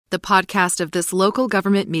The podcast of this local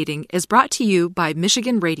government meeting is brought to you by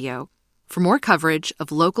Michigan Radio. For more coverage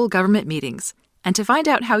of local government meetings and to find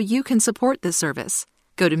out how you can support this service,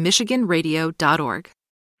 go to michiganradio.org.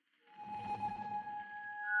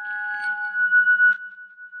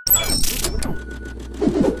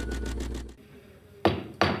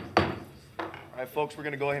 All right, folks, we're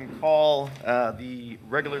going to go ahead and call the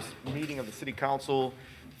regular meeting of the City Council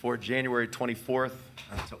for January 24th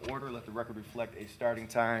to order. Let the record reflect a starting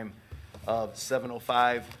time of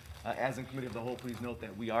 7:05. As in Committee of the Whole, please note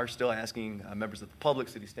that we are still asking members of the public,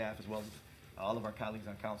 city staff, as well as all of our colleagues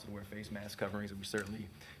on council to wear face mask coverings, and we certainly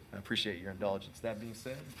appreciate your indulgence. That being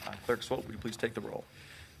said, Clerk Swope, would you please take the roll?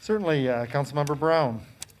 Certainly. Councilmember Brown.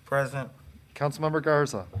 Present. Councilmember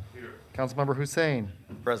Garza. Here. Councilmember Hussein.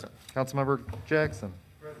 Present. Councilmember Jackson.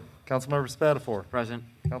 Present. Councilmember Spatafor. Present.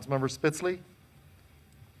 Councilmember Spitzley.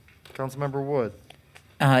 Councilmember Wood.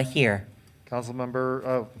 Here.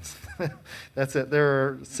 Councilmember, that's it. There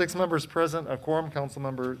are 6 members present. A quorum.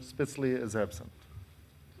 Councilmember Spitzley is absent.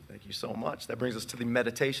 Thank you so much. That brings us to the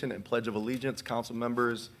meditation and Pledge of Allegiance. Council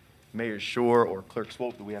members, Mayor Schor or Clerk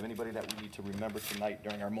Swope, do we have anybody that we need to remember tonight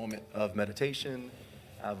during our moment of meditation?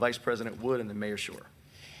 Vice President Wood and then Mayor Schor.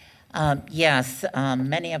 Yes,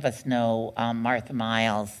 many of us know Martha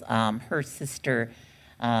Miles. Her sister,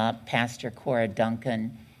 Pastor Cora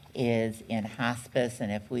Duncan, is in hospice,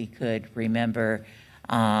 and if we could remember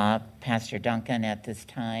Pastor Duncan at this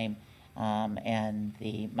time and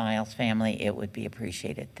the Miles family, it would be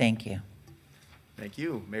appreciated. Thank you. Thank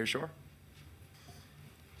you. Mayor Schor.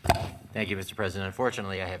 Thank you, Mr. President.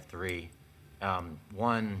 Unfortunately, I have 3.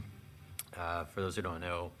 One, for those who don't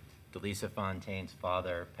know, Delisa Fontaine's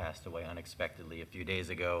father passed away unexpectedly a few days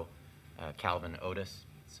ago, Calvin Otis.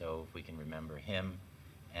 So if we can remember him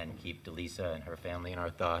and keep Delisa and her family in our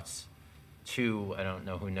thoughts. 2, I don't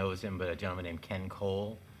know who knows him, but a gentleman named Ken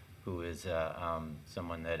Cole, who is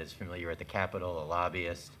someone that is familiar at the Capitol, a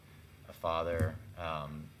lobbyist, a father.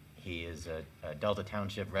 He is a Delta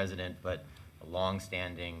Township resident, but a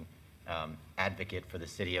long-standing advocate for the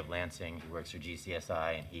city of Lansing. He works for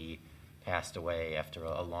GCSI, and he passed away after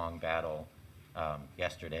a long battle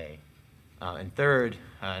yesterday. And 3rd,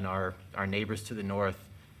 and our neighbors to the north,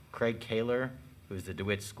 Craig Kaler, who is the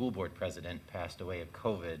DeWitt School Board president, passed away of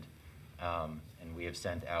COVID. And we have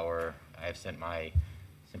I have sent my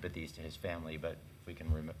sympathies to his family, but if we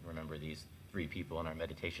can remember these 3 people in our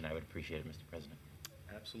meditation, I would appreciate it, Mr. President.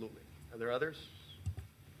 Absolutely. Are there others?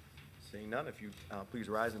 Seeing none, if you please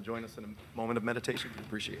rise and join us in a moment of meditation, we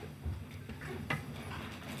appreciate it.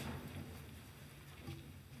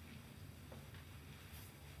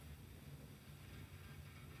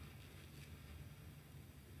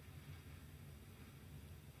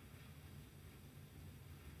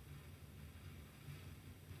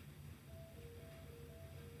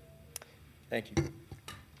 Thank you.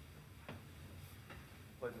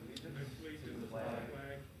 Pledge allegiance to the flag of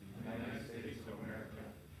the United States of America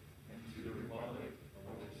and to the republic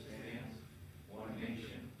for which it stands, one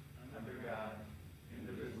nation, under God,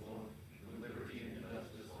 indivisible, with liberty and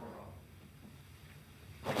justice for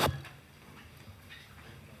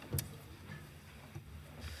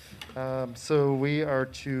all. So we are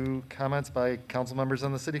to comments by council members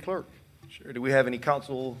and the city clerk. Sure. Do we have any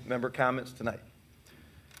council member comments tonight?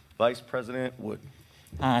 Vice President Wood.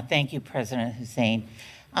 Thank you, President Hussein.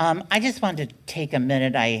 I just wanted to take a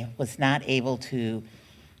minute. I was not able to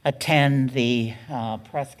attend the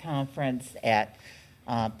press conference at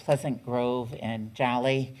Pleasant Grove and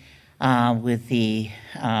Jolly with the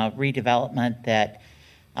redevelopment that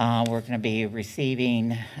we're going to be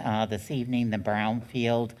receiving this evening, the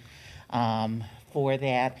Brownfield, for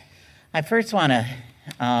that. I first want to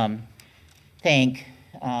thank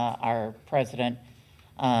our president,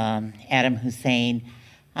 Adam Hussein.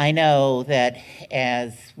 I know that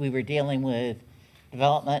as we were dealing with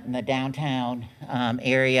development in the downtown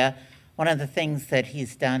area, one of the things that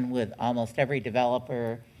he's done with almost every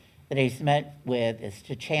developer that he's met with is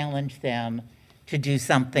to challenge them to do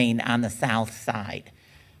something on the south side,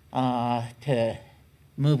 to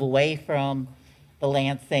move away from the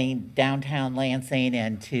Lansing, downtown Lansing,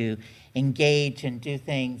 and to engage and do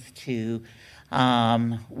things to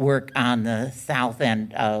work on the south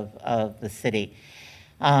end of the city.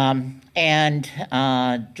 And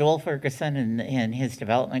Joel Ferguson and his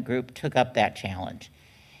development group took up that challenge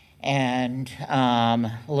and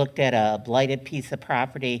looked at a blighted piece of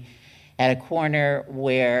property at a corner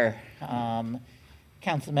where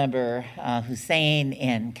Councilmember Hussein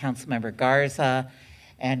and Councilmember Garza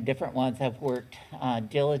and different ones have worked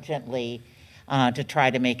diligently to try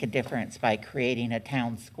to make a difference by creating a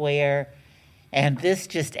town square And this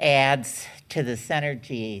just adds to the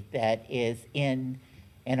synergy that is in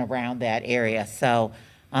and around that area. So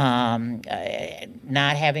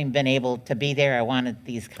not having been able to be there, I wanted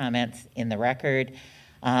these comments in the record.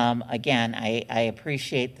 Again, I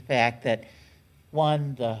appreciate the fact that,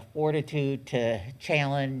 one, the fortitude to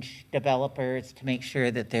challenge developers to make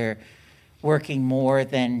sure that they're working more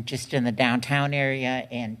than just in the downtown area,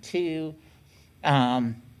 and two,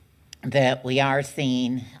 that we are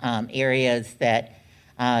seeing areas that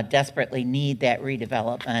desperately need that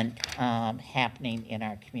redevelopment happening in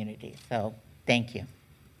our community. So thank you.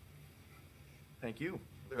 Thank you.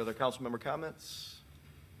 Are there other council member comments?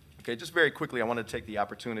 Okay, just very quickly, I want to take the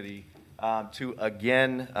opportunity to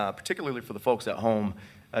again, particularly for the folks at home,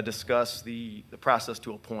 discuss the process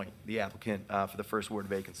to appoint the applicant for the first ward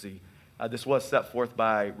vacancy. This was set forth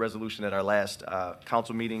by resolution at our last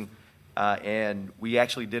council meeting, and we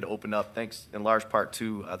actually did open up, thanks in large part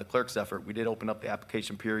to the clerk's effort, we did open up the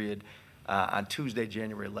application period on Tuesday,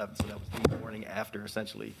 January 11th, so that was the morning after,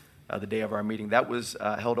 essentially, the day of our meeting. That was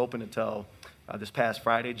held open until this past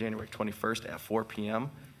Friday, January 21st at 4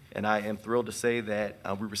 p.m., and I am thrilled to say that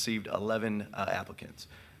we received 11 applicants.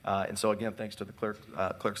 And so again, thanks to the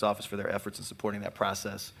clerk's office for their efforts in supporting that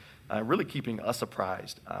process, really keeping us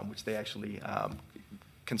apprised, which they actually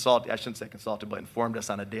I shouldn't say consulted, but informed us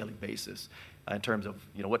on a daily basis in terms of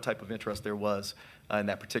what type of interest there was in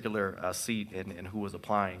that particular seat and who was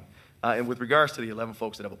applying. And with regards to the 11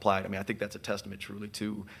 folks that have applied, I mean, I think that's a testament truly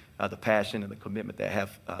to the passion and the commitment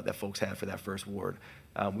that folks have for that first ward.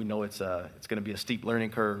 We know it's going to be a steep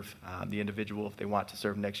learning curve. The individual, if they want to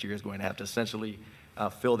serve next year, is going to have to essentially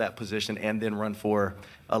fill that position and then run for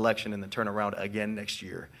election and then turn around again next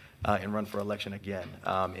year and run for election again.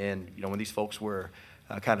 And when these folks were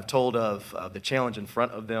kind of told of the challenge in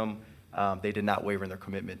front of them, they did not waver in their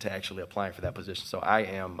commitment to actually applying for that position. So I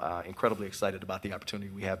am incredibly excited about the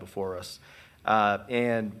opportunity we have before us.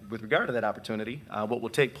 And with regard to that opportunity, what will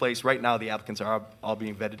take place right now, the applicants are all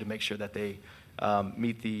being vetted to make sure that they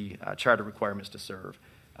meet the charter requirements to serve.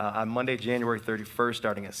 On Monday, January 31st,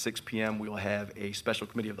 starting at 6 p.m., we will have a special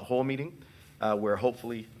committee of the whole meeting where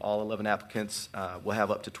hopefully all 11 applicants will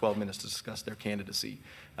have up to 12 minutes to discuss their candidacy.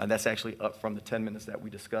 That's actually up from the 10 minutes that we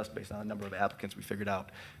discussed based on the number of applicants. We figured out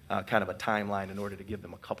kind of a timeline in order to give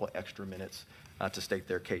them a couple extra minutes to state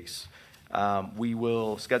their case. We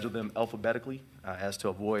will schedule them alphabetically as to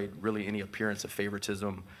avoid really any appearance of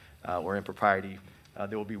favoritism or impropriety.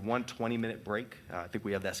 There will be one 20-minute break. I think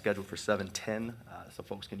we have that scheduled for 7:10, so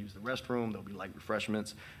folks can use the restroom. There'll be light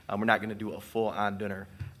refreshments. We're not going to do a full-on dinner,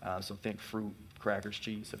 so think fruit, crackers,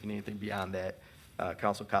 cheese. If you need anything beyond that,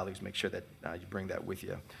 council colleagues, make sure that you bring that with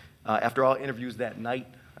you. After all interviews that night,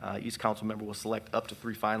 each council member will select up to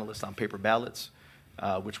 3 finalists on paper ballots,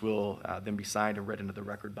 which will then be signed and read into the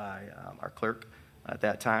record by our clerk at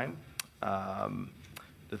that time.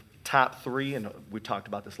 The top 3, and we talked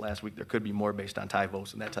about this last week, there could be more based on tie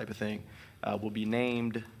votes and that type of thing, will be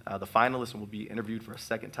named the finalists and will be interviewed for a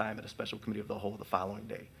second time at a special committee of the whole the following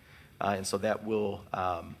day. And so that will,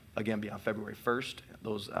 again, be on February 1st.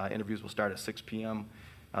 Those interviews will start at 6 p.m.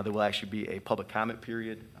 There will actually be a public comment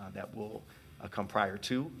period that will come prior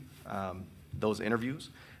to those interviews.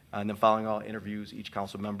 And then following all interviews, each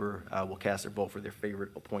council member will cast their vote for their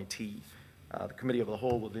favorite appointee. The committee of the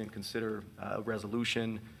whole will then consider a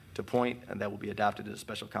resolution to appoint, and that will be adopted at a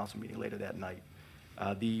special council meeting later that night.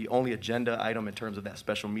 The only agenda item in terms of that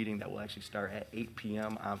special meeting that will actually start at 8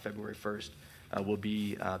 p.m. on February 1st will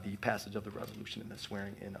be the passage of the resolution and the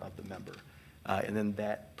swearing in of the member. And then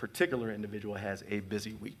that particular individual has a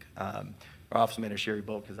busy week. Our office manager, Sherry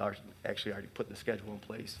Boak, has actually already put the schedule in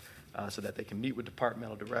place so that they can meet with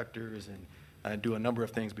departmental directors and do a number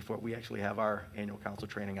of things before we actually have our annual council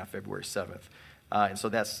training on February 7th. And so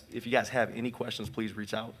if you guys have any questions, please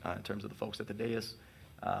reach out in terms of the folks at the dais.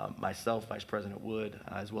 Myself, Vice President Wood,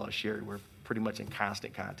 as well as Sherry, we're pretty much in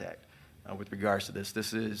constant contact with regards to this.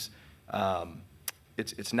 This is,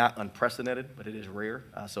 it's not unprecedented, but it is rare.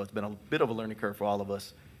 So it's been a bit of a learning curve for all of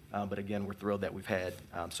us. But again, we're thrilled that we've had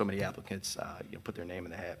so many applicants put their name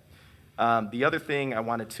in the hat. The other thing I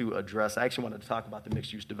wanted to address, I actually wanted to talk about the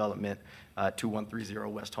mixed-use development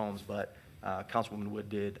 2130 West Holmes, but Councilwoman Wood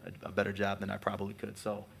did a better job than I probably could.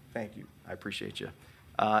 So thank you. I appreciate you.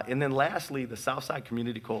 And then lastly, the Southside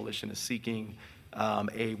Community Coalition is seeking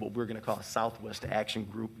what we're going to call a Southwest Action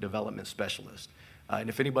Group Development Specialist. And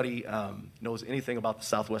if anybody knows anything about the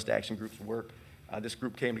Southwest Action Group's work, this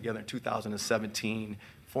group came together in 2017,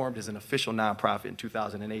 formed as an official nonprofit in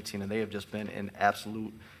 2018, and they have just been an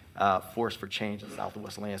absolute force for change in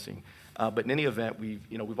Southwest Lansing. But in any event,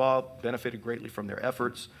 we've all benefited greatly from their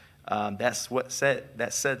efforts. That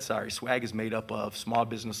said, SWAG is made up of small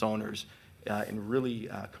business owners and really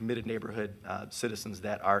committed neighborhood citizens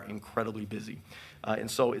that are incredibly busy. And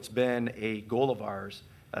so it's been a goal of ours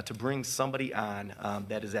to bring somebody on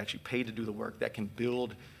that is actually paid to do the work, that can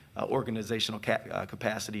build organizational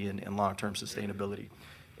capacity and long-term sustainability.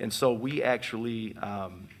 And so we actually,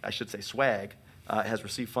 SWAG has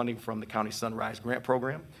received funding from the County Sunrise Grant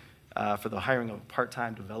Program for the hiring of a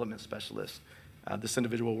part-time development specialist. This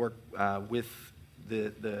individual will work with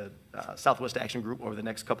the Southwest Action Group over the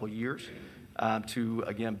next couple of years to,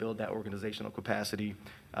 again, build that organizational capacity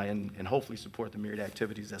and hopefully support the myriad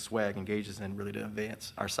activities that SWAG engages in, really to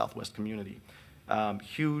advance our Southwest community.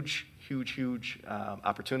 Huge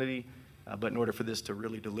opportunity, but in order for this to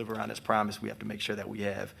really deliver on its promise, we have to make sure that we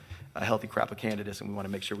have a healthy crop of candidates, and we want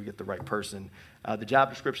to make sure we get the right person. The job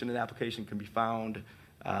description and application can be found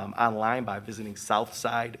online by visiting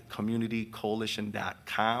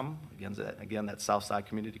SouthsideCommunityCoalition.com. Again, that's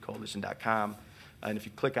SouthsideCommunityCoalition.com. And if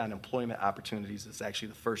you click on employment opportunities, it's actually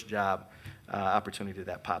the first job opportunity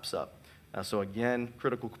that pops up. So again,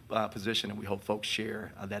 critical position, and we hope folks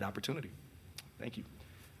share that opportunity. Thank you.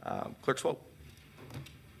 Clerk Swope.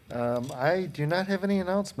 I do not have any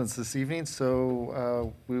announcements this evening,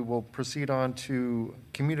 so we will proceed on to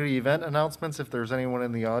community event announcements. If there's anyone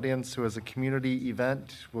in the audience who has a community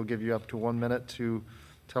event, we'll give you up to 1 minute to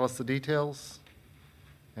tell us the details.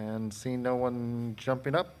 And seeing no one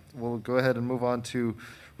jumping up, we'll go ahead and move on to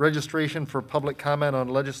registration for public comment on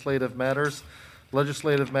legislative matters.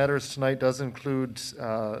 Legislative matters tonight does include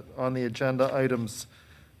on the agenda items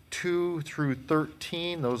 2 through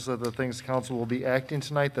 13. Those are the things council will be acting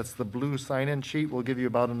tonight. That's the blue sign-in sheet. We'll give you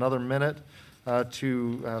about another minute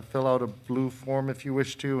to fill out a blue form if you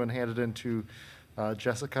wish to and hand it in to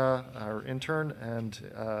Jessica, our intern. And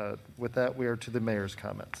with that, we are to the mayor's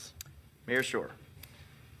comments. Mayor Shore.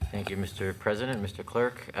 Thank you, Mr. President, Mr.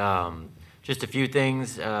 Clerk. Just a few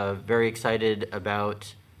things. Very excited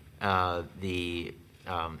about the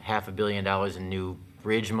 $500 million in new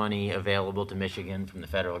bridge money available to Michigan from the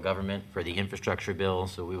federal government for the infrastructure bill,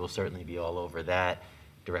 so we will certainly be all over that.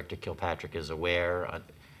 Director Kilpatrick is aware.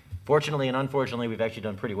 Fortunately and unfortunately, we've actually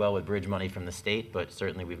done pretty well with bridge money from the state, but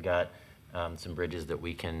certainly we've got some bridges that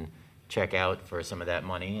we can check out for some of that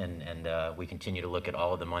money, and we continue to look at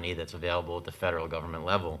all of the money that's available at the federal government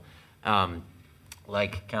level.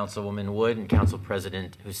 Like Councilwoman Wood and Council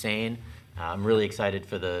President Hussein, I'm really excited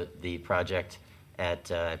for the project at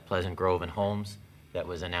Pleasant Grove and Holmes that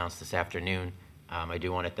was announced this afternoon. I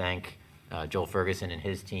do want to thank Joel Ferguson and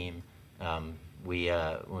his team. When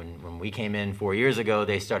we came in 4 years ago,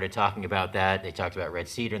 they started talking about that. They talked about Red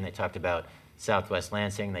Cedar, and they talked about Southwest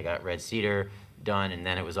Lansing. They got Red Cedar done, and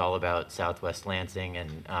then it was all about Southwest Lansing.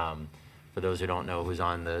 And for those who don't know who's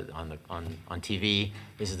on TV,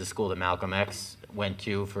 this is the school that Malcolm X went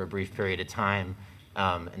to for a brief period of time,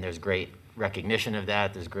 and there's great recognition of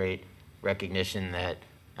that. There's great recognition that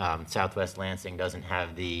Southwest Lansing doesn't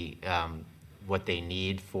have the what they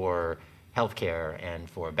need for healthcare and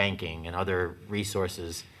for banking and other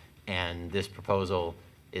resources, and this proposal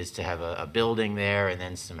is to have a building there and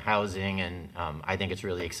then some housing, and I think it's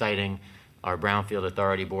really exciting. Our Brownfield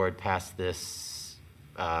Authority Board passed this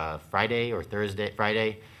Friday,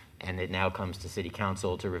 and it now comes to City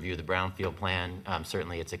Council to review the Brownfield plan.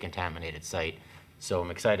 Certainly it's a contaminated site, so I'm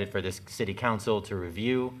excited for this City Council to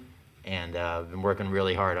review. And I've been working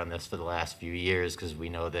really hard on this for the last few years because we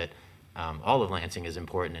know that all of Lansing is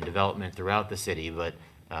important in development throughout the city, but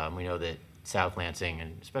we know that South Lansing,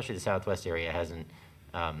 and especially the Southwest area, hasn't,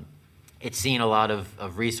 it's seen a lot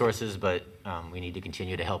of resources, but we need to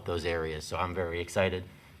continue to help those areas. So I'm very excited.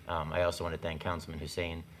 I also want to thank Councilman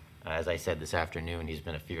Hussein. As I said this afternoon, he's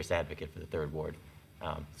been a fierce advocate for the 3rd Ward,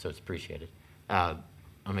 so it's appreciated.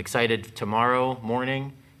 I'm excited tomorrow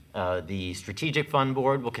morning. The Strategic Fund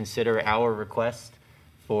Board will consider our request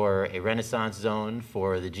for a Renaissance zone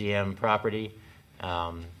for the GM property.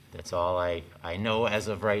 That's all I know as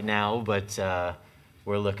of right now, but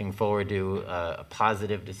we're looking forward to a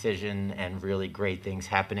positive decision and really great things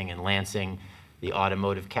happening in Lansing, the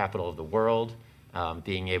automotive capital of the world,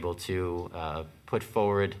 being able to put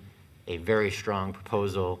forward a very strong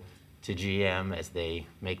proposal to GM as they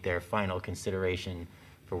make their final consideration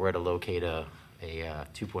for where to locate a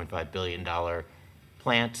 $2.5 billion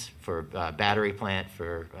plant for battery plant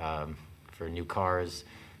for new cars,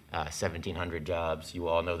 1,700 jobs. You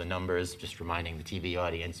all know the numbers, just reminding the TV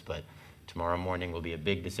audience, but tomorrow morning will be a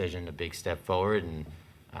big decision, a big step forward, and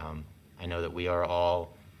I know that we are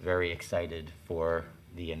all very excited for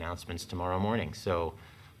the announcements tomorrow morning. So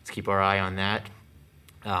let's keep our eye on that.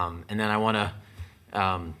 And then I want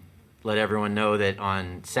to let everyone know that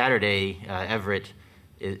on Saturday, Everett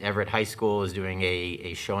High School is doing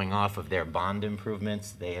a showing off of their bond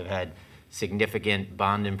improvements. They have had significant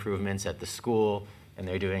bond improvements at the school, and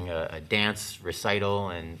they're doing a dance recital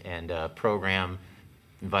and a program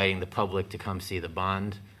inviting the public to come see the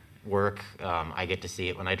bond work. I get to see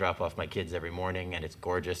it when I drop off my kids every morning, and it's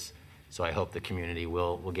gorgeous. So I hope the community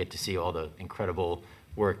will get to see all the incredible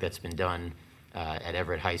work that's been done at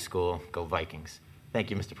Everett High School. Go Vikings. Thank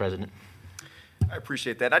you, Mr. President. I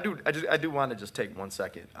appreciate that. I do want to just take 1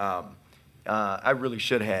 second. I really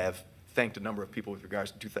should have thanked a number of people with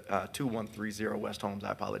regards to 2130 West Holmes.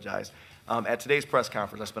 I apologize. At today's press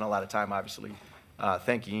conference, I spent a lot of time, obviously,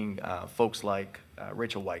 thanking folks like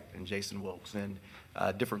Rachel White and Jason Wilkes and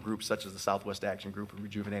different groups such as the Southwest Action Group and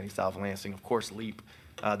Rejuvenating South Lansing, of course, LEAP,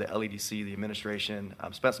 the LEDC, the administration.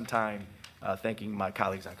 Spent some time thanking my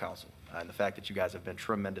colleagues on council and the fact that you guys have been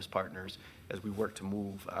tremendous partners as we work to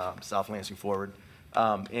move South Lansing forward.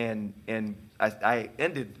 And I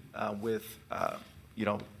ended with,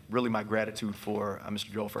 really my gratitude for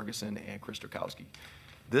Mr. Joel Ferguson and Chris Turkowski.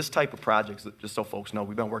 This type of projects, just so folks know,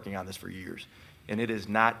 we've been working on this for years, and it is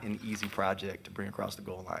not an easy project to bring across the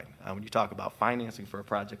goal line. When you talk about financing for a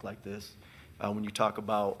project like this, when you talk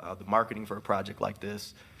about the marketing for a project like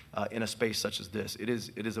this, in a space such as this, it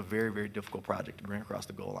is a very, very difficult project to bring across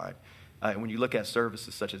the goal line. And when you look at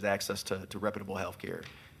services such as access to reputable health care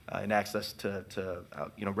and access to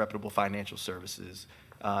reputable financial services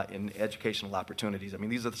and educational opportunities, I mean,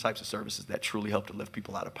 these are the types of services that truly help to lift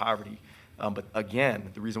people out of poverty. But again,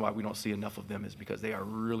 the reason why we don't see enough of them is because they are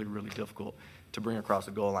really, really difficult to bring across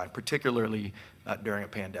the goal line, particularly during a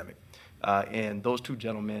pandemic. And those two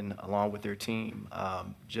gentlemen, along with their team,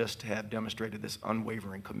 just have demonstrated this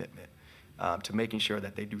unwavering commitment to making sure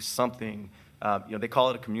that they do something. They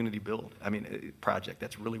call it a community build. I mean, project.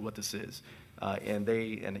 That's really what this is. And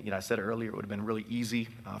I said earlier, it would have been really easy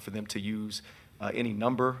for them to use any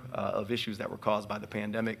number of issues that were caused by the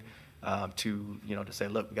pandemic to say,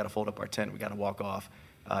 look, we got to fold up our tent, we got to walk off,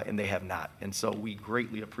 and they have not. And so we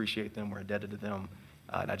greatly appreciate them. We're indebted to them.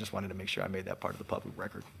 And I just wanted to make sure I made that part of the public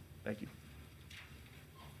record. Thank you.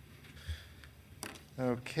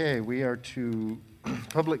 Okay, we are to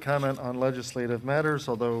public comment on legislative matters,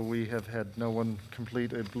 although we have had no one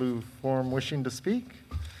complete a blue form wishing to speak.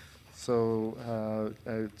 So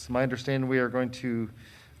it's my understanding we are going to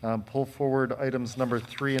pull forward items number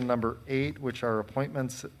 3 and number 8, which are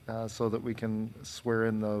appointments, so that we can swear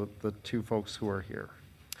in the two folks who are here.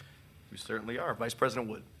 You certainly are. Vice President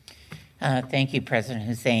Wood. Thank you, President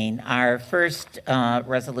Hussein. Our first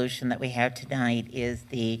resolution that we have tonight is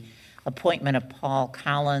the appointment of Paul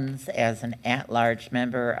Collins as an at-large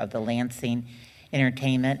member of the Lansing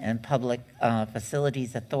Entertainment and Public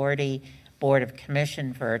Facilities Authority Board of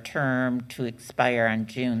Commission for a term to expire on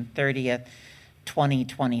June 30th,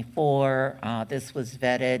 2024. This was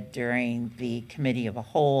vetted during the Committee of a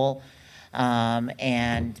Whole,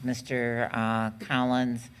 and Mr.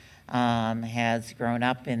 Collins has grown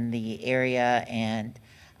up in the area and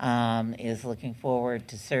is looking forward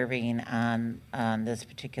to serving on this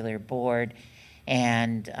particular board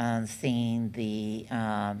and seeing the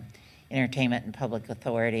Entertainment and Public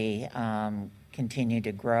Authority continue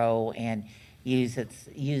to grow and use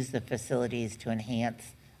the facilities to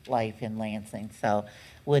enhance life in Lansing. So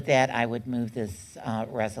with that, I would move this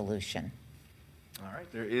resolution. All right,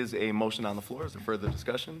 there is a motion on the floor. Is there further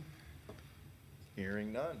discussion?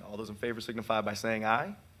 Hearing none. All those in favor signify by saying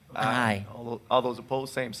aye. Aye. All those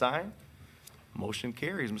opposed, same sign. Motion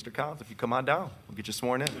carries. Mr. Collins, if you come on down, we'll get you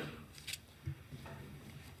sworn in.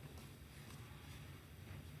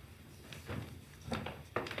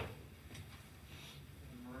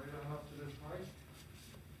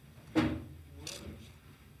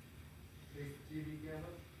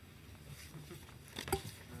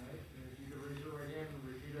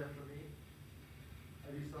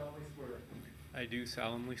 I do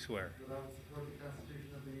solemnly swear that I will support the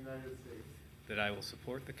Constitution of the United States that I will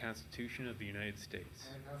support the Constitution of the United States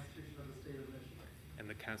and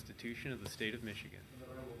the Constitution of the State of Michigan, and that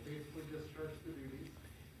I will faithfully discharge the duties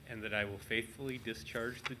and that I will faithfully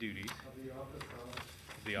discharge the duties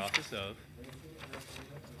of the office of Lansing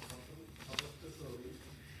Entertainment and Public Facilities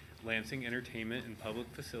Lansing Entertainment and Public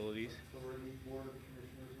Facilities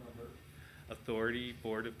Authority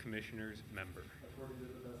Board of Commissioners member, according to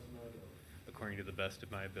the best of my ability. according to the best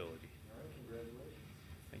of my ability. All right, congratulations.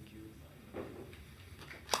 Thank you.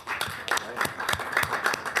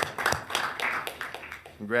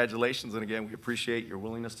 Congratulations, and again, we appreciate your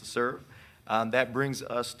willingness to serve. That brings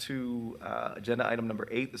us to agenda item number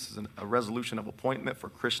 8. This is a resolution of appointment for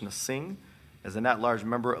Krishna Singh as an at-large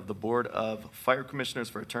member of the Board of Fire Commissioners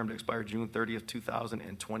for a term to expire June 30th,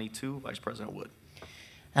 2022. Vice President Wood.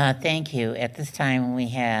 Thank you. At this time, we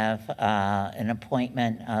have an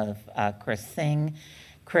appointment of Chris Singh.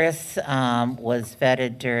 Chris was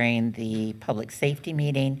vetted during the public safety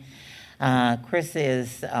meeting. Chris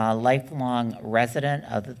is a lifelong resident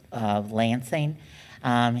of Lansing.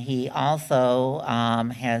 He also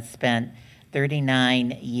has spent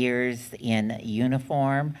 39 years in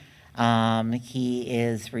uniform. He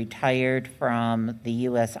is retired from the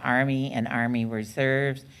U.S. Army and Army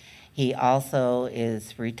Reserves. He also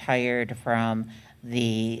is retired from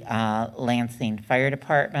the Lansing Fire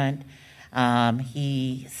Department.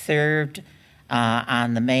 He served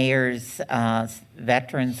on the Mayor's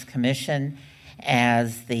Veterans Commission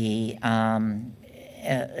as the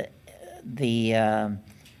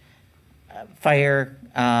Fire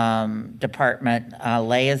Department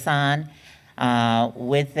liaison.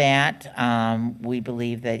 With that, we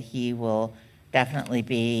believe that he will definitely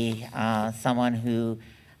be someone who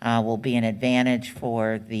will be an advantage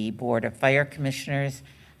for the Board of Fire Commissioners.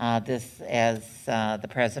 This, as the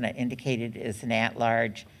President indicated, is an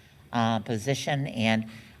at-large position, and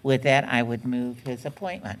with that, I would move his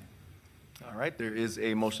appointment. All right, there is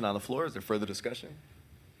a motion on the floor. Is there further discussion?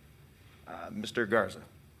 Mr. Garza.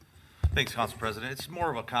 Thanks, Council President. It's more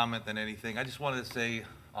of a comment than anything. I just wanted to say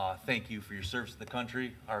thank you for your service to the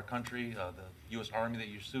country, our country, the U.S. Army that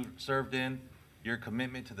you served in, your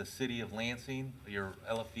commitment to the city of Lansing, your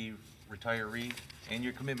LFD retiree, and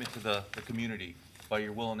your commitment to the community by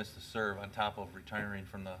your willingness to serve on top of retiring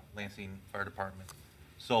from the Lansing Fire Department.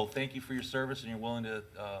 So thank you for your service and your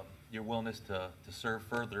willingness to serve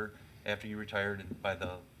further after you retired by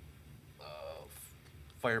the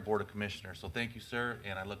Fire Board of Commissioners. So thank you, sir,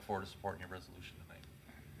 and I look forward to supporting your resolution tonight.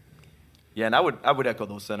 Yeah, and I would echo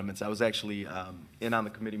those sentiments. I was actually in on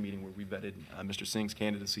the committee meeting where we vetted Mr. Singh's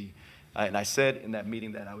candidacy, and I said in that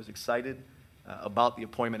meeting that I was excited about the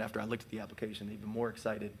appointment after I looked at the application, even more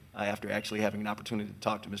excited after actually having an opportunity to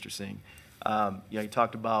talk to Mr. Singh. He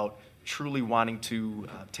talked about truly wanting to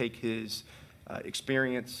take his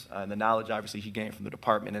experience and the knowledge, obviously, he gained from the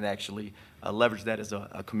department and actually leverage that as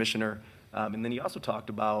a commissioner. And then he also talked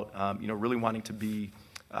about, really wanting to be,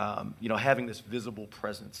 having this visible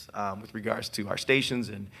presence with regards to our stations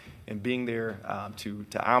and being there to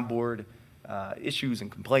onboard issues and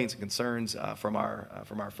complaints and concerns from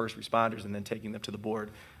our first responders and then taking them to the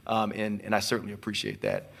board. And I certainly appreciate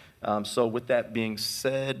that. So with that being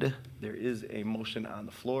said, there is a motion on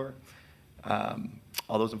the floor.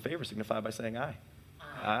 All those in favor signify by saying aye.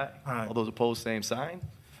 Aye. Aye. All those opposed, same sign.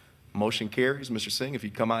 Motion carries. Mr. Singh, if you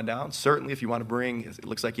come on down, certainly if you want to bring, it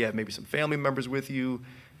looks like you have maybe some family members with you.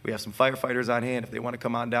 We have some firefighters on hand. If they want to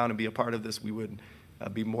come on down and be a part of this, we would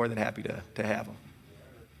be more than happy to have them.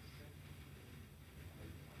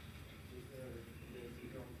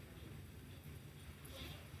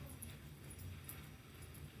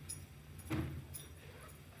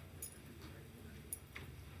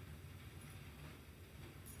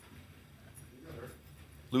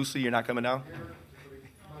 Lucy, you're not coming down?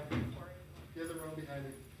 The other row behind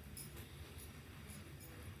you.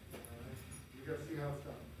 You gotta see how it's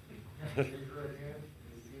done. Raise your right hand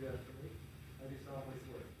and repeat after me. I do solemnly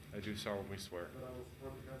swear I do solemnly swear that I will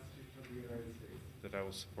support the Constitution of the United States that I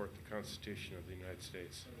will support the Constitution of the United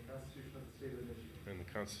States and the Constitution of the State of Michigan, and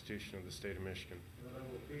the Constitution of the State of Michigan,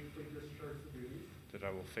 that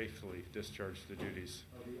I will faithfully discharge the duties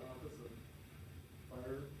of the office of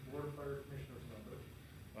Board of Fire Commissioners member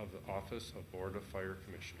of the office of Board of Fire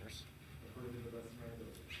Commissioners according to the best of my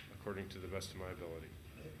ability. according to the best of my ability.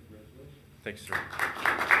 Congratulations. Thanks, sir.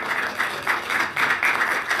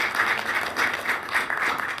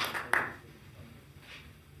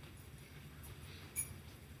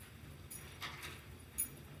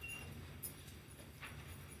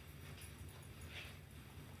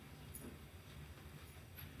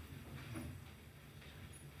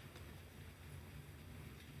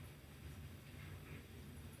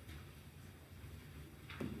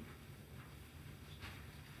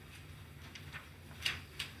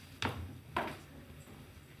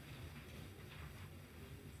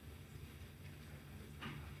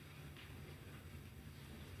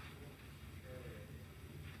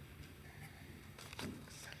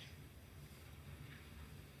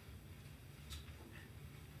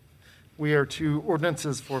 We are to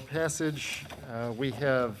ordinances for passage. We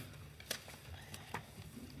have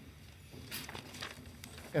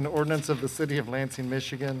an ordinance of the City of Lansing,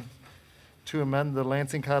 Michigan, to amend the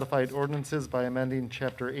Lansing Codified Ordinances by amending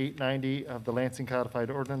Chapter 890 of the Lansing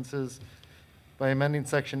Codified Ordinances by amending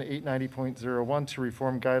Section 890.01 to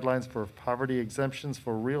reform guidelines for poverty exemptions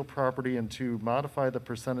for real property and to modify the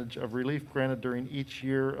percentage of relief granted during each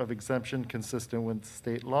year of exemption consistent with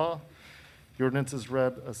state law. The ordinance is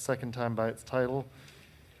read a second time by its title,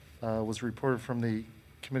 was reported from the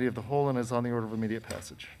Committee of the Whole, and is on the order of immediate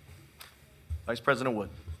passage. Vice President Wood.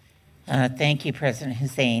 Thank you, President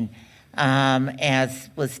Hussein. As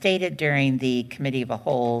was stated during the Committee of the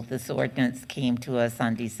Whole, this ordinance came to us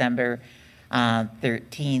on December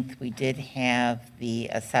 13th. We did have the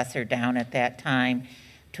assessor down at that time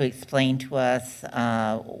to explain to us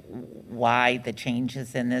why the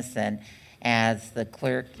changes in this, and as the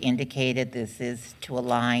clerk indicated, this is to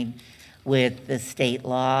align with the state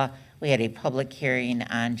law. We had a public hearing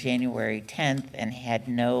on January 10th and had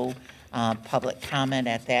no public comment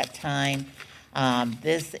at that time.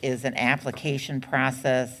 This is an application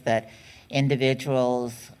process that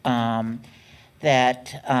individuals that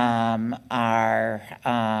have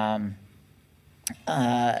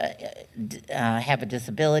a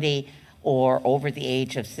disability or over the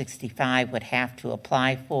age of 65 would have to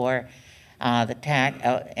apply for the tax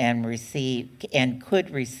and receive and could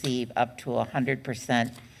receive up to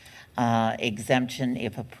 100% exemption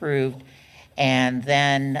if approved. And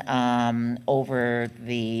then over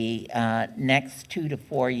the next 2 to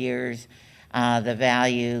 4 years, the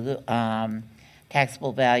value,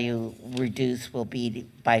 taxable value reduced will be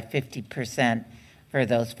by 50% for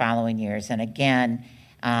those following years. And again,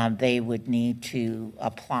 they would need to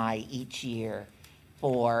apply each year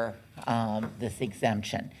for this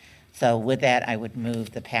exemption. So with that, I would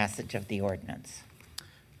move the passage of the ordinance. All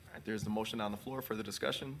right, there's the motion on the floor. Further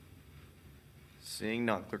discussion? Seeing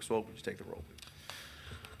none. Clerk Swope, would you take the roll, please?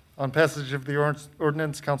 On passage of the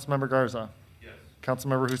ordinance, Councilmember Garza. Yes.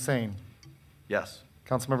 Councilmember Hussein. Yes.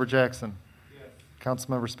 Councilmember Jackson. Yes.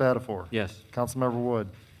 Councilmember Spatafor. Yes. Councilmember Wood.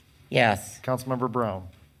 Yes. Councilmember Brown.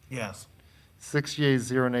 Yes. 6 yeas,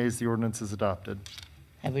 0 nays, the ordinance is adopted.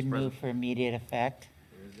 I would move for immediate effect.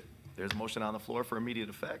 There's a motion on the floor for immediate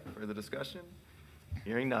effect. Further discussion?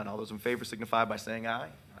 Hearing none. All those in favor signify by saying aye.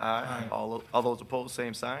 Aye. All those opposed,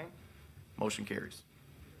 same sign. Motion carries.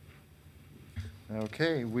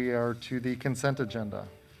 Okay, we are to the consent agenda.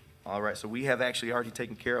 All right, so we have actually already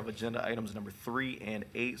taken care of agenda items number 3 and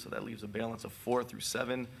 8, so that leaves a balance of 4 through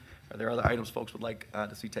 7. Are there other items folks would like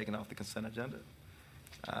to see taken off the consent agenda?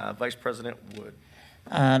 Vice President Wood.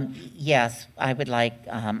 Yes, I would like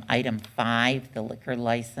item 5, the liquor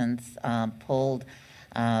license, pulled,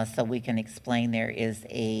 so we can explain there is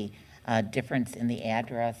a difference in the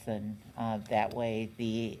address, and that way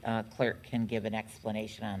the clerk can give an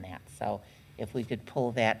explanation on that. So if we could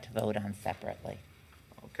pull that to vote on separately.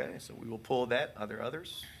 Okay, so we will pull that. Are there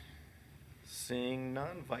others? Seeing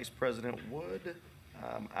none, Vice President Wood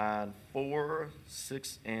on 4,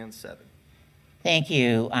 6, and 7. Thank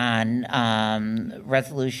you. On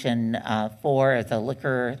Resolution 4 is a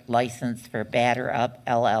liquor license for Batter Up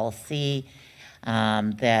LLC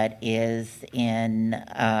that is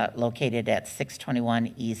located at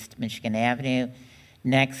 621 East Michigan Avenue.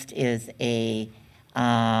 Next is a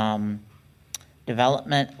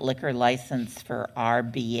development liquor license for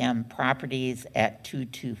RBM Properties at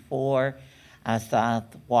 224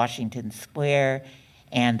 South Washington Square.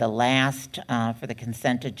 And the last for the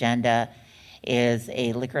consent agenda is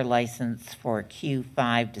a liquor license for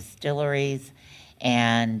Q5 Distilleries,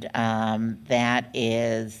 and that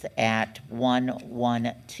is at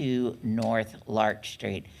 112 North Larch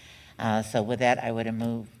Street. So with that, I would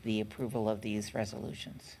move the approval of these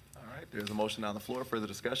resolutions. All right, there's a motion on the floor. Further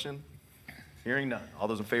discussion? Hearing none. All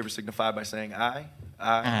those in favor signify by saying aye.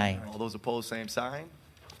 Aye. All those opposed, same sign.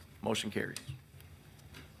 Motion carries.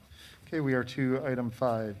 Okay, we are to item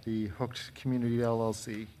 5, the Hooked Community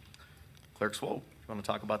LLC. Clerk Swope, if you want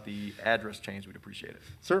to talk about the address change, we'd appreciate it.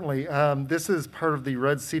 Certainly. This is part of the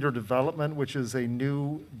Red Cedar Development, which is a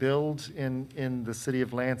new build in the city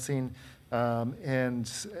of Lansing. And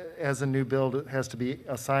as a new build, it has to be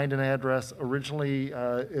assigned an address. Originally,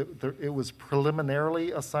 it was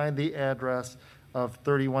preliminarily assigned the address of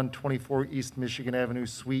 3124 East Michigan Avenue,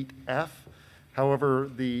 Suite F. However,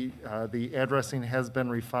 the addressing has been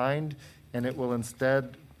refined, and it will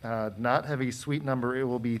instead not have a suite number. It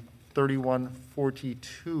will be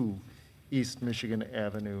 3142 East Michigan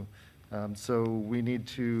Avenue. So we need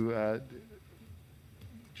to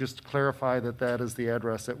just clarify that that is the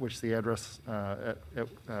address at which the address that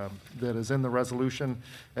is in the resolution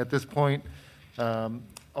at this point.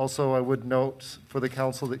 Also, I would note for the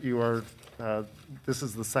council that you are, this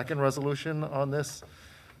is the second resolution on this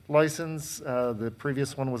license. The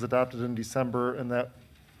previous one was adopted in December, and that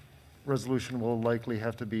resolution will likely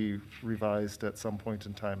have to be revised at some point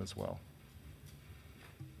in time as well.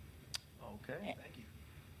 Okay, thank you.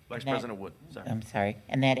 Vice And that- President Wood, sorry. I'm sorry.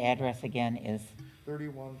 And that address again is,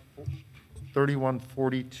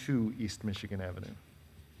 3142 East Michigan Avenue.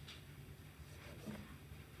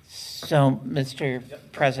 so, Mr.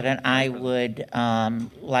 President, I would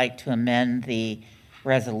like to amend the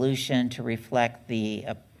resolution to reflect the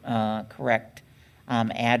correct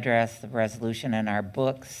address, the resolution in our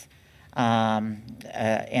books,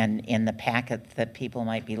 and in the packet that people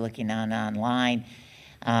might be looking on online,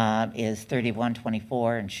 is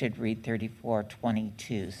 3124 and should read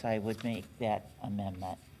 3422. So I would make that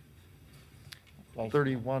amendment.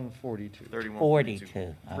 3142. 3142. 42,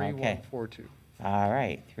 okay. 3142. All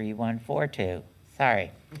right, 3142, sorry.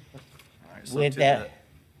 All right, so With to that,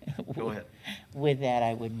 Go ahead. with that,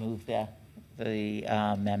 I would move the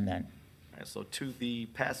amendment. All right, so to the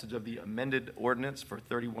passage of the amended ordinance for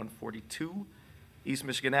 3142 East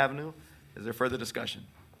Michigan Avenue, is there further discussion?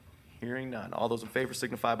 Hearing none. All those in favor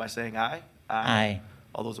signify by saying aye. Aye.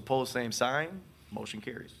 All those opposed, same sign. Motion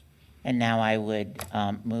carries. And now I would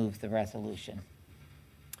move the resolution.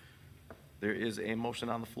 There is a motion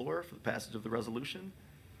on the floor for the passage of the resolution.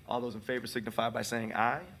 All those in favor signify by saying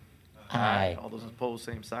aye. Aye. All those opposed,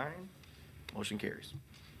 same sign. Motion carries.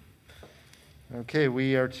 Okay,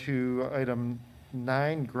 we are to item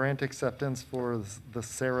 9, grant acceptance for the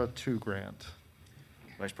Sarah 2 grant.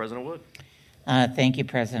 Vice President Wood. Thank you,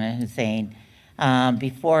 President Hussein.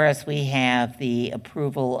 Before us, we have the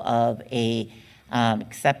approval of a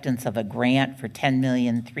acceptance of a grant for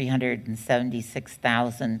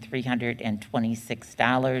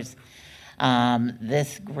 $10,376,326.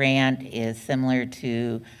 This grant is similar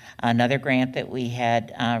to another grant that we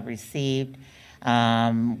had received.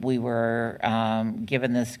 We were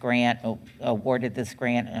given this grant, awarded this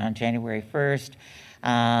grant on January 1st.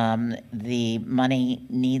 The money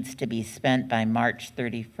needs to be spent by March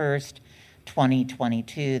 31st,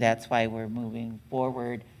 2022. That's why we're moving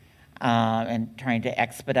forward and trying to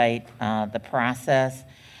expedite the process.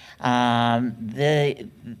 This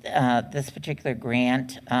particular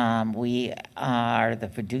grant, we are the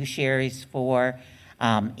fiduciaries for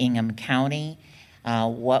Ingham County.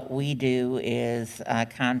 What we do is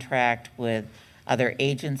contract with other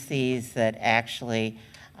agencies that actually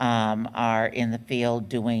are in the field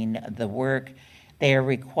doing the work. They are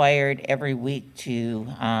required every week to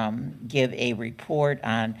give a report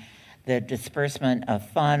on the disbursement of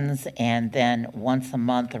funds, and then once a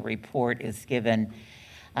month a report is given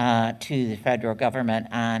to the federal government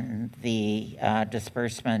on the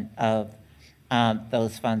disbursement of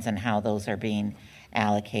those funds and how those are being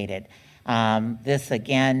allocated. This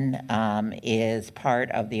again is part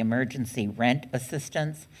of the emergency rent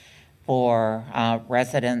assistance for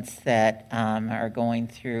residents that are going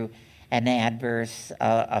through an adverse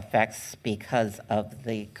effects because of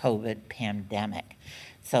the COVID pandemic.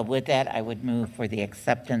 So with that, I would move for the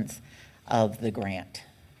acceptance of the grant.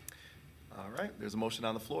 All right, there's a motion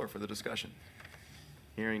on the floor for the discussion.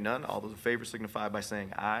 Hearing none, all those in favor signify by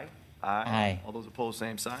saying aye. Aye. All those opposed,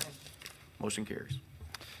 same sign. Motion carries.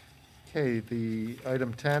 Okay, the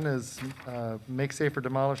item 10 is make safe or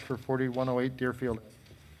demolish for 4108 Deerfield.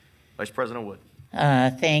 Vice President Wood.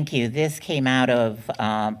 Thank you. This came out of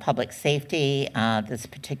public safety. This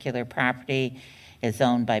particular property is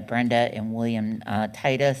owned by Brenda and William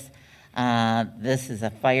Titus. This is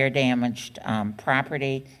a fire damaged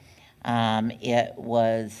property. It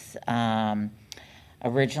was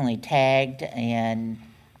originally tagged in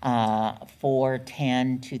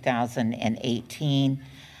 4/10/2018.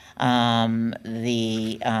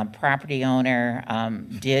 The property owner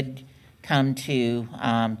did come to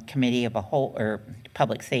committee of a whole, or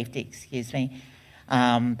public safety, excuse me.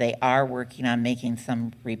 They are working on making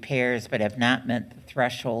some repairs, but have not met the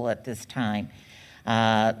threshold at this time.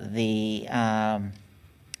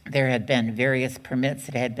 There had been various permits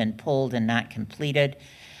that had been pulled and not completed.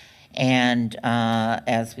 And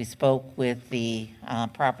as we spoke with the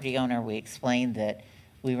property owner, we explained that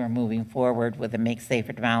we were moving forward with a make safe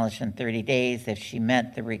or demolish in 30 days. If she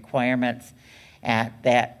met the requirements at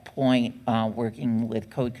that point, working with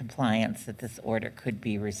code compliance, that this order could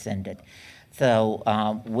be rescinded. So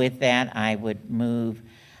with that, I would move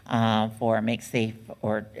for a make safe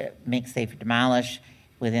or demolish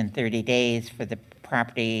within 30 days for the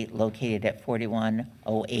property located at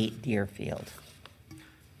 4108 Deerfield.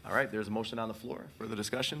 All right, there's a motion on the floor for the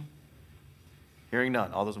discussion. Hearing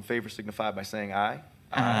none, all those in favor signify by saying aye.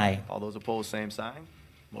 Aye. All those opposed, same sign.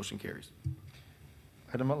 Motion carries.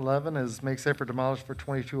 Item 11 is make safe or demolish for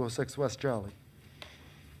 2206 West Jolly.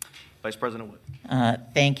 Vice President Wood.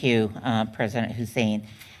 Thank you, President Hussein.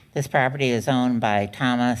 This property is owned by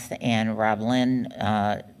Thomas and Roblyn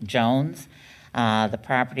Jones. The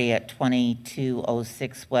property at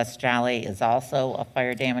 2206 West Jolly is also a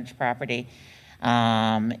fire damage property.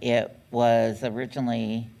 It was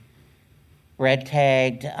originally red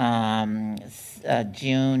tagged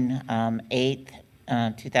June 8th,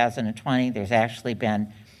 2020. There's actually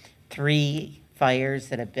been 3 fires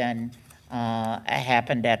that have been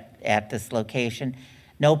happened at this location.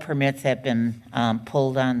 No permits have been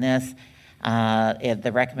pulled on this.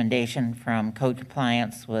 The recommendation from code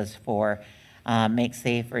compliance was for make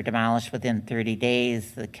safe or demolish within 30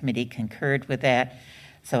 days. The committee concurred with that.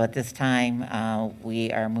 So at this time,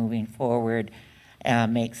 we are moving forward,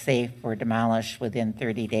 make safe or demolish within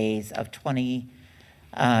 30 days of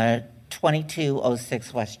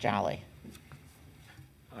 2206 West Jolly.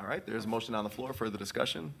 All right, there's a motion on the floor. Further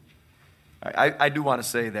discussion? All right, I do want to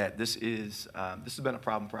say that this has been a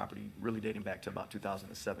problem property really dating back to about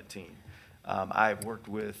 2017. I've worked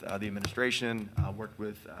with the administration, worked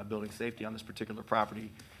with building safety on this particular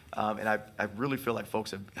property, and I really feel like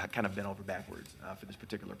folks have kind of bent over backwards for this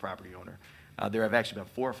particular property owner. There have actually been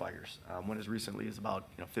 4 fires, one as recently as about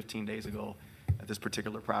 15 days ago at this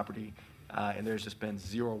particular property, and there's just been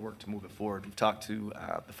zero work to move it forward. We've talked to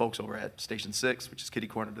the folks over at Station 6, which is kitty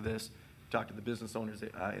corner to this. We've talked to the business owners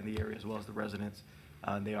in the area as well as the residents.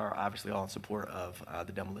 And they are obviously all in support of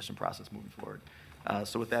the demolition process moving forward.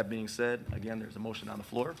 So with that being said, again, there's a motion on the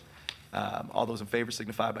floor. All those in favor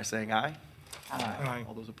signify by saying aye. Aye.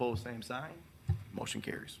 All those opposed, same sign. Motion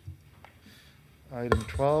carries. Item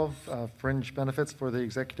 12, fringe benefits for the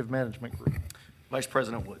Executive Management Group. Vice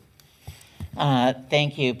President Wood.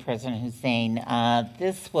 Thank you, President Hussein.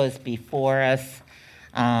 This was before us,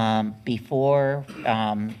 before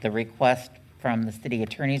the request from the City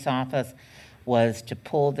Attorney's Office was to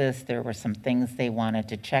pull this. There were some things they wanted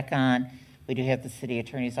to check on. We do have the City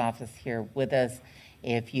Attorney's Office here with us.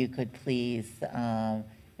 If you could please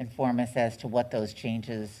inform us as to what those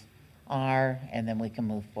changes are, and then we can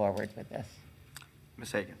move forward with this.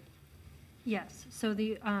 Ms. Hagan. Yes, so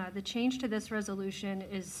the change to this resolution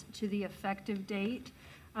is to the effective date.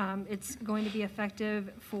 It's going to be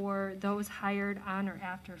effective for those hired on or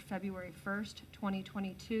after February 1st,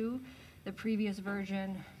 2022. The previous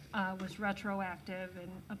version was retroactive,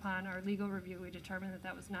 and upon our legal review, we determined that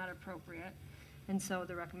that was not appropriate. And so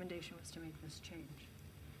the recommendation was to make this change.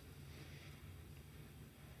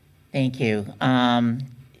 Thank you.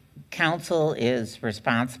 Council is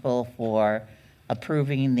responsible for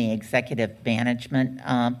approving the executive management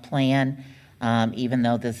plan, even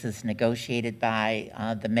though this is negotiated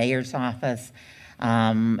by the mayor's office.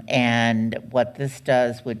 And what this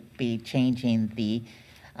does would be changing the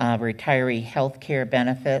retiree health care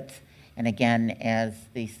benefits. And again, as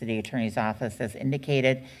the city attorney's office has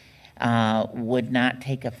indicated, would not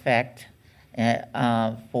take effect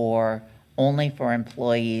only for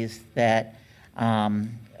employees that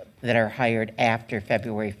are hired after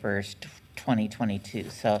February 1st, 2022.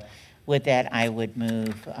 So with that, I would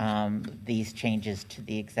move these changes to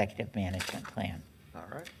the executive management plan. All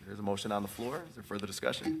right, there's a motion on the floor. Is there further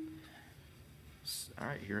discussion? All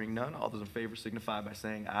right, hearing none. All those in favor signify by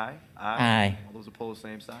saying aye. Aye. All those opposed,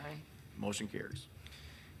 same sign. Motion carries.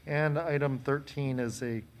 And item 13 is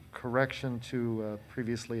a correction to a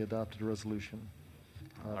previously adopted resolution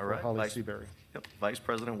All for right, Holly Seabury. Yep, Vice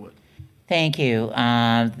President Wood. Thank you.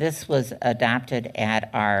 This was adopted at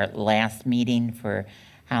our last meeting for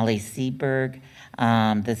Holly Seaberg.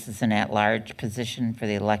 This is an at-large position for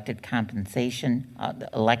the elected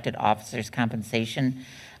officers compensation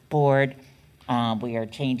board. We are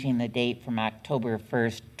changing the date from October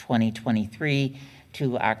 1st, 2023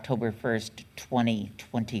 to October 1st,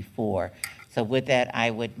 2024. So with that,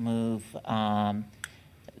 I would move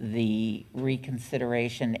the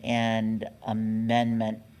reconsideration and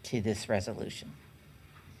amendment to this resolution.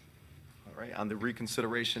 All right, on the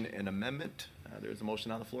reconsideration and amendment, there's a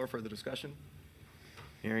motion on the floor. Further discussion?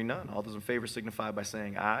 Hearing none. All those in favor signify by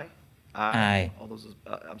saying aye. Aye. All those,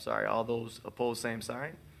 all those opposed, same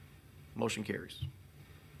sign. Motion carries.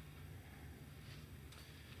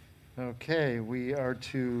 Okay, we are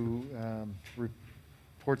to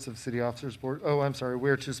reports of city officers board. Oh, I'm sorry.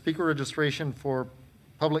 We're to speaker registration for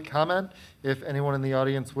public comment. If anyone in the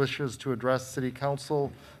audience wishes to address city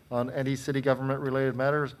council on any city government related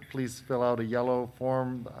matters, please fill out a yellow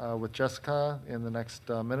form with Jessica in the next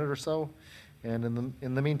minute or so. And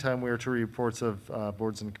in the meantime, we are to reports of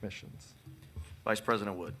boards and commissions. Vice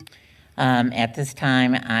President Wood. At this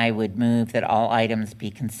time, I would move that all items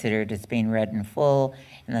be considered as being read in full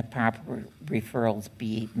and the proper referrals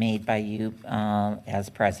be made by you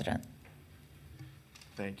as president.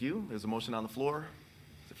 Thank you. There's a motion on the floor.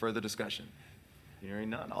 Is there further discussion?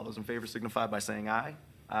 Hearing none. All those in favor signify by saying aye.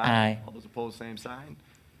 Aye. All those opposed, same sign.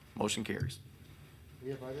 Motion carries.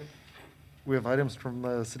 We have items from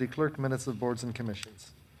the city clerk, minutes of boards and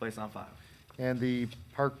commissions, Place on file. and the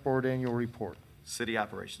park board annual report. City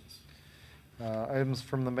operations. Items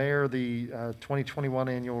from the mayor, the 2021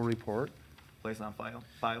 annual report. Place on file.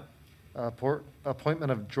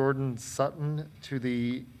 Appointment of Jordan Sutton to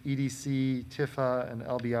the EDC, TIFA, and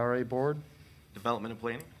LBRA board. Development and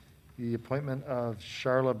planning. The appointment of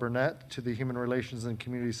Charla Burnett to the Human Relations and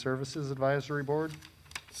Community Services Advisory Board.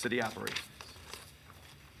 City operations.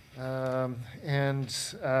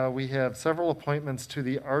 We have several appointments to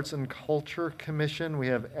the Arts and Culture Commission. We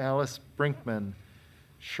have Alice Brinkman,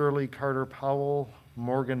 Shirley Carter Powell,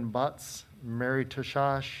 Morgan Butts, Mary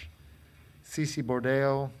Tashash, Cece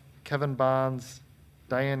Bordeo, Kevin Bonds,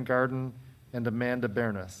 Diane Garden, and Amanda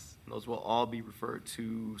Bernis. Those will all be referred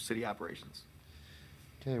to city operations.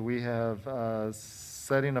 Okay, we have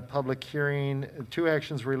setting a public hearing, 2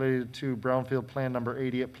 actions related to Brownfield Plan Number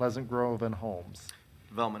 80 at Pleasant Grove and Holmes,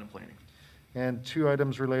 Development and planning. and 2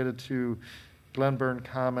 items related to Glenburn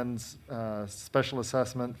Commons special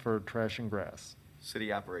assessment for trash and grass.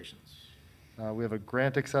 City operations. We have a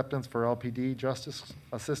grant acceptance for LPD justice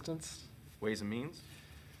assistance, Ways and means.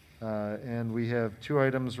 and we have 2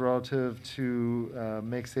 items relative to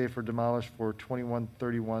make safe or demolish for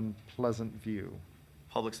 2131 Pleasant View.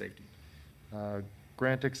 Public safety.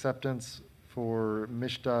 Grant acceptance for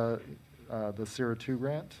MISHDA, the Sierra 2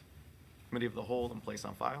 grant. Committee of the whole and place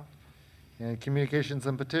on file. And communications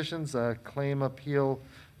and petitions, claim appeal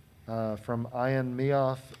from Ian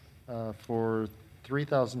Meoff for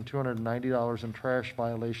 $3,290 in trash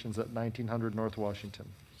violations at 1900 North Washington.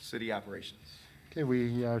 City operations. Okay,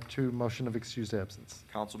 we are to motion of excused absence.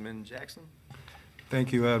 Councilman Jackson.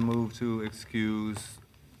 Thank you. I move to excuse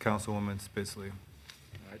Councilwoman Spitzley.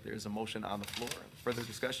 All right, there's a motion on the floor. Further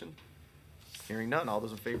discussion? Hearing none. All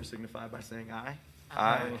those in favor signify by saying aye.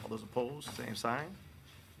 Aye. All those opposed, same sign.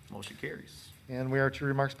 Motion carries. And we are to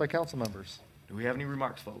remarks by council members. Do we have any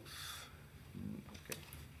remarks, folks?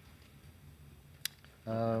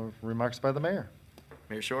 Okay. Remarks by the mayor.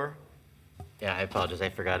 Mayor Shore? Yeah, I apologize. I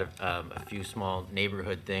forgot a few small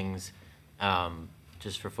neighborhood things.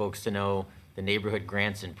 Just for folks to know, the neighborhood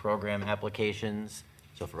grants and program applications.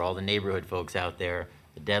 So for all the neighborhood folks out there,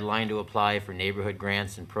 the deadline to apply for neighborhood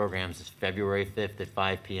grants and programs is February 5th at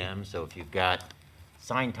 5 p.m. So if you've got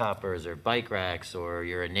sign toppers or bike racks, or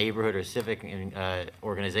you're a neighborhood or civic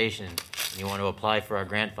organization and you want to apply for our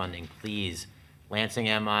grant funding, please,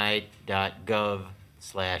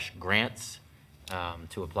 lansingmi.gov/grants.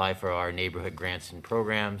 To apply for our neighborhood grants and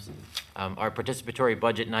programs. Our participatory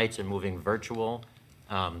budget nights are moving virtual,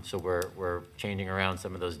 so we're changing around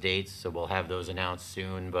some of those dates, so we'll have those announced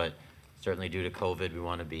soon, but certainly due to COVID, we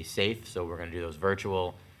want to be safe, so we're going to do those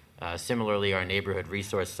virtual. Similarly, our Neighborhood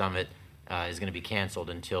Resource Summit is going to be canceled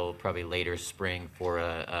until probably later spring for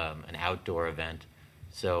an outdoor event.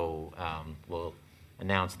 So we'll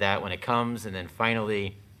announce that when it comes, and then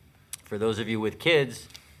finally, for those of you with kids,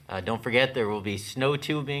 don't forget, there will be snow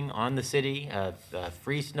tubing on the city,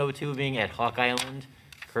 free snow tubing at Hawk Island,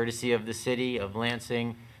 courtesy of the city of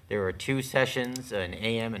Lansing. There are 2 sessions, an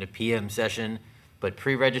AM and a PM session, but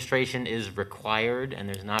pre-registration is required, and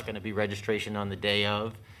there's not going to be registration on the day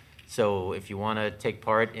of. So if you want to take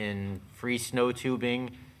part in free snow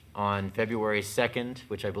tubing on February 2nd,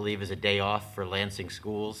 which I believe is a day off for Lansing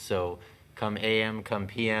schools, so come AM, come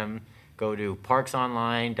PM, go to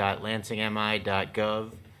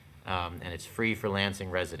parksonline.lansingmi.gov. And it's free for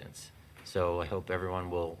Lansing residents. So I hope everyone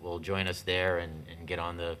will join us there and get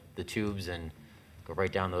on the tubes and go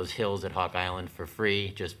right down those hills at Hawk Island for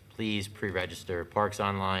free. Just please pre-register,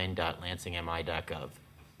 parksonline.lansingmi.gov.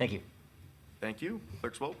 Thank you. Thank you.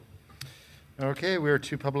 Clerk's vote. Okay, we are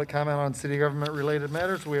to public comment on city government related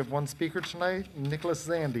matters. We have 1 speaker tonight, Nicholas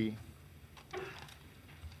Zandy.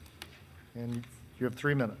 And you have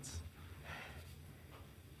 3 minutes.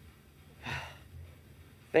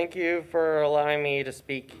 Thank you for allowing me to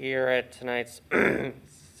speak here at tonight's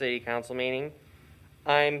City Council meeting.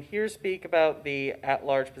 I'm here to speak about the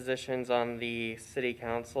at-large positions on the City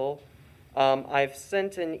Council. I've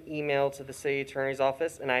sent an email to the City Attorney's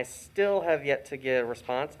Office, and I still have yet to get a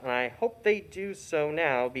response, and I hope they do so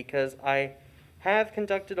now because I have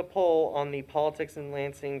conducted a poll on the Politics in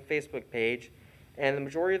Lansing Facebook page, and the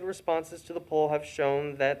majority of the responses to the poll have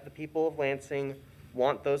shown that the people of Lansing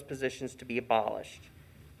want those positions to be abolished.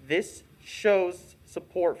 This shows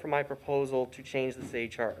support for my proposal to change the city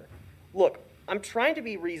charter. Look, I'm trying to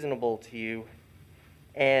be reasonable to you,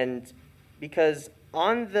 and because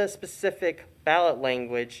on the specific ballot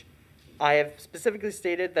language, I have specifically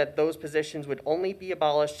stated that those positions would only be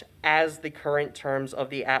abolished as the current terms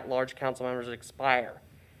of the at-large council members expire.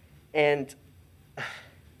 And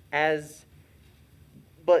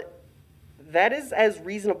but that is as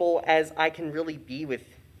reasonable as I can really be with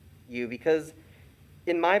you, because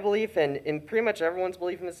in my belief, and in pretty much everyone's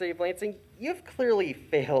belief in the city of Lansing, you've clearly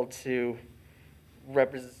failed to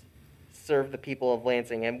serve the people of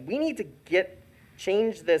Lansing, and we need to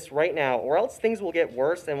change this right now, or else things will get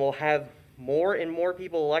worse, and we'll have more and more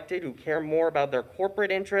people elected who care more about their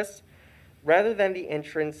corporate interests rather than the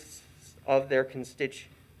interests of their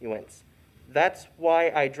constituents. That's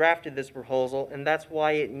why I drafted this proposal, and that's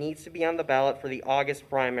why it needs to be on the ballot for the August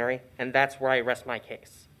primary, and that's where I rest my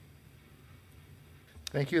case.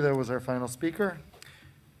 Thank you. That was our final speaker.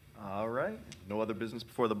 All right. No other business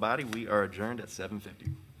before the body. We are adjourned at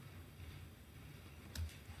 7:50.